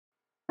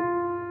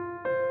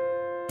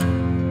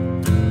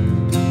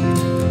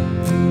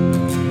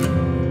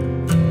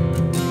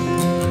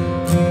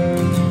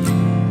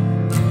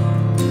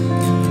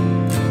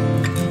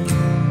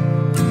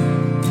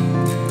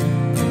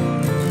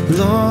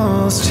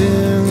lost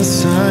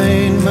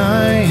inside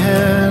my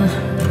head.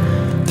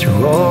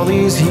 Through all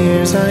these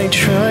years I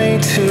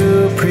tried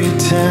to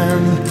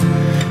pretend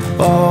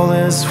all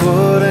this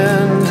would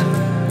end.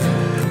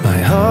 My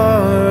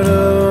heart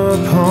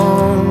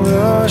upon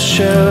the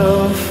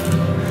shelf,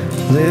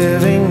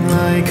 living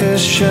like a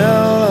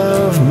shell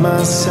of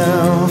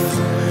myself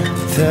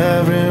with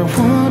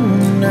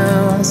everyone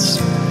else.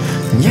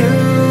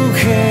 You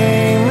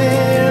came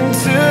in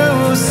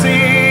to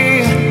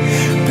see,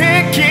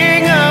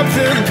 picking up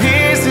the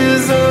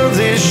pieces of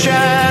this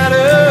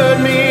shattered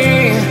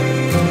me,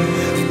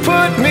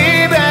 put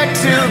me back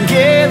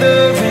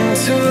together and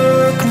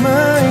took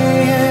my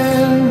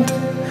hand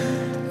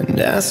and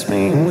asked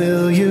me,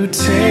 will you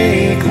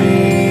take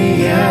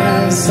me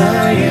as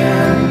I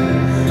am?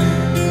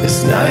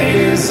 This night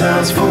is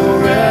ours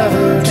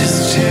forever,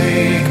 just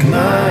take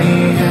my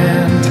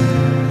hand.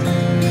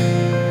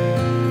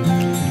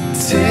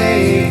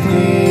 Take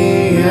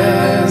me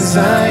as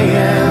I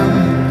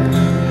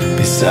am,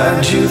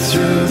 beside you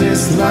through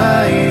this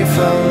life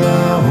I'll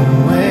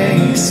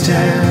always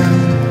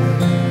stand.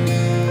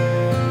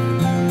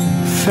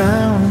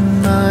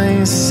 Found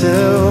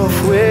myself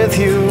with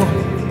you,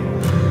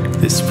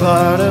 this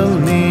part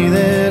of me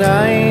that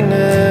I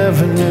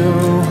never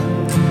knew.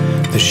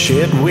 The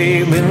shit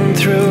we've been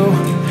through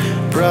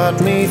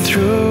brought me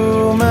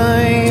through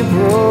my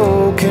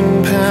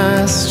broken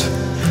past,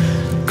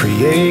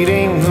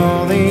 creating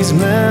all these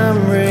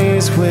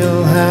memories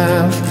we'll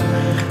have,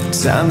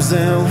 times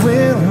that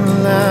we'll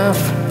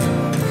laugh.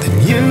 Then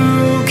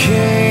you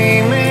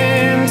came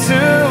in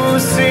to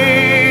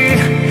see,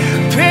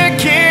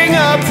 picking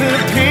up the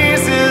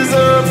pieces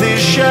of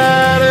this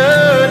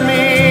shattered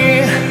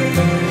me,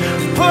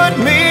 put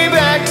me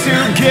back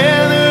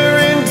together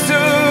and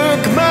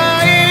took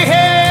my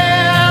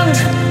hand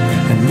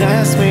and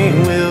asked me,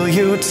 will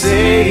you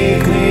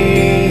take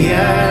me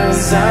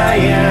as I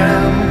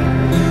am?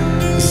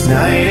 This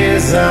night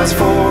is ours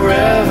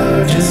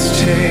forever, just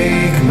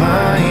take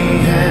my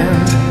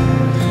hand.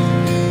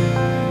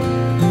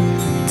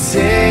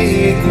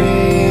 Take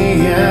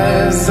me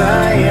as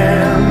I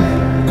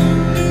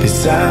am,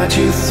 beside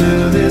you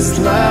through this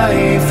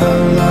life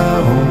I'll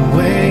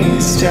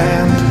always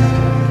stand.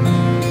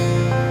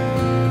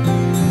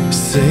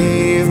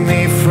 Save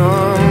me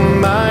from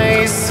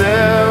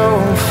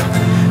myself,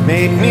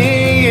 made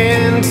me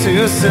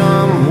into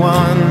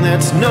someone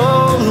that's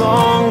no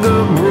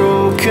longer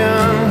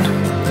broken.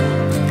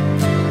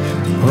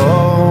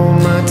 All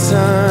my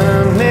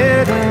time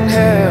in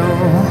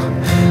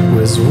hell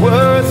was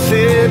worth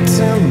it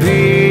to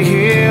be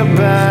here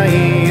by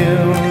you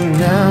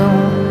now.